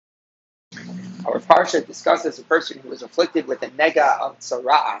Our parsha discusses a person who is afflicted with a nega of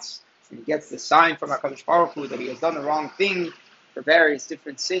tzara'as, and he gets the sign from HaKadosh Baruch Hu that he has done the wrong thing for various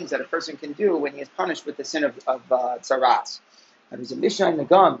different sins that a person can do when he is punished with the sin of tzara'as. And there's a Mishnah in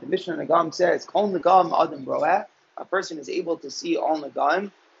Nagam. The Mishnah in Nagam says, Kol Nagam Adam Roeh, a person is able to see all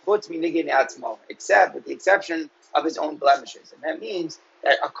Nagam, chutz minigin atzmo, except with the exception of his own blemishes. And that means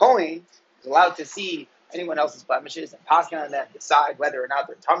that a Kohen is allowed to see anyone else's blemishes and pass on them, decide whether or not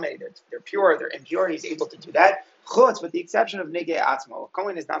they're tamei, they're pure, they're impure. He's able to do that. Chutz, with the exception of nigei atzmo, a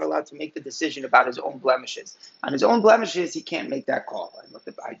Kohen is not allowed to make the decision about his own blemishes. On his own blemishes, he can't make that call. And what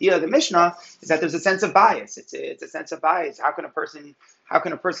the idea of the Mishnah is that there's a sense of bias. It's a sense of bias. How can a person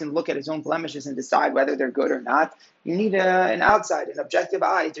look at his own blemishes and decide whether they're good or not? You need an outside, an objective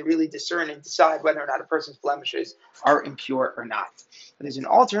eye to really discern and decide whether or not a person's blemishes are impure or not. But there's an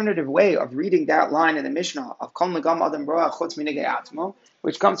alternative way of reading that line in the Mishnah of Kol Nagam Adam Roah Chutz Minigei Atzmo,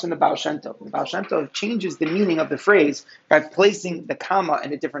 which comes from the Baal Shem Tov. The Baal Shem Tov changes the meaning of the phrase by placing the comma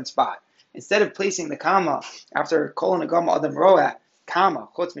in a different spot. Instead of placing the comma after Kol Nagam Adam Roah, comma,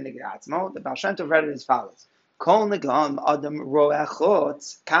 Chutz Minigei Atzmo, the Baal Shem Tov read it as follows. Kol Nagam Adam Roah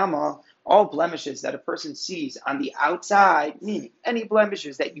Chutz, comma, all blemishes that a person sees on the outside, meaning any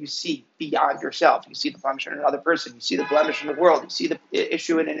blemishes that you see beyond yourself. You see the blemish in another person, you see the blemish in the world, you see the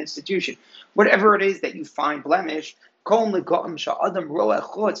issue in an institution. Whatever it is that you find blemish, any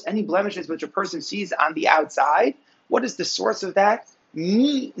blemishes which a person sees on the outside, what is the source of that?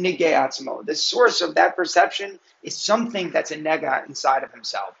 The source of that perception is something that's a nega inside of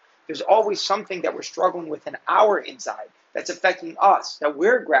himself. There's always something that we're struggling with in our inside that's affecting us, that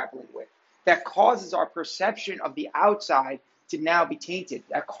we're grappling with, that causes our perception of the outside to now be tainted,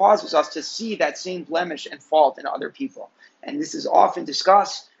 that causes us to see that same blemish and fault in other people. And this is often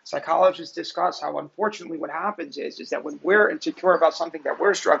discussed. Psychologists discuss how unfortunately what happens is that when we're insecure about something that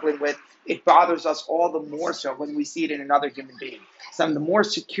we're struggling with, it bothers us all the more so when we see it in another human being. So the more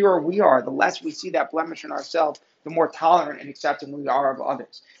secure we are, the less we see that blemish in ourselves, the more tolerant and accepting we are of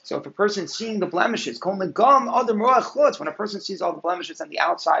others. So if a person's seeing the blemishes, when a person sees all the blemishes on the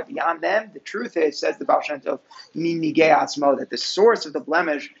outside beyond them, the truth is, says the Baal Shem Tov, that the source of the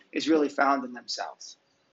blemish is really found in themselves.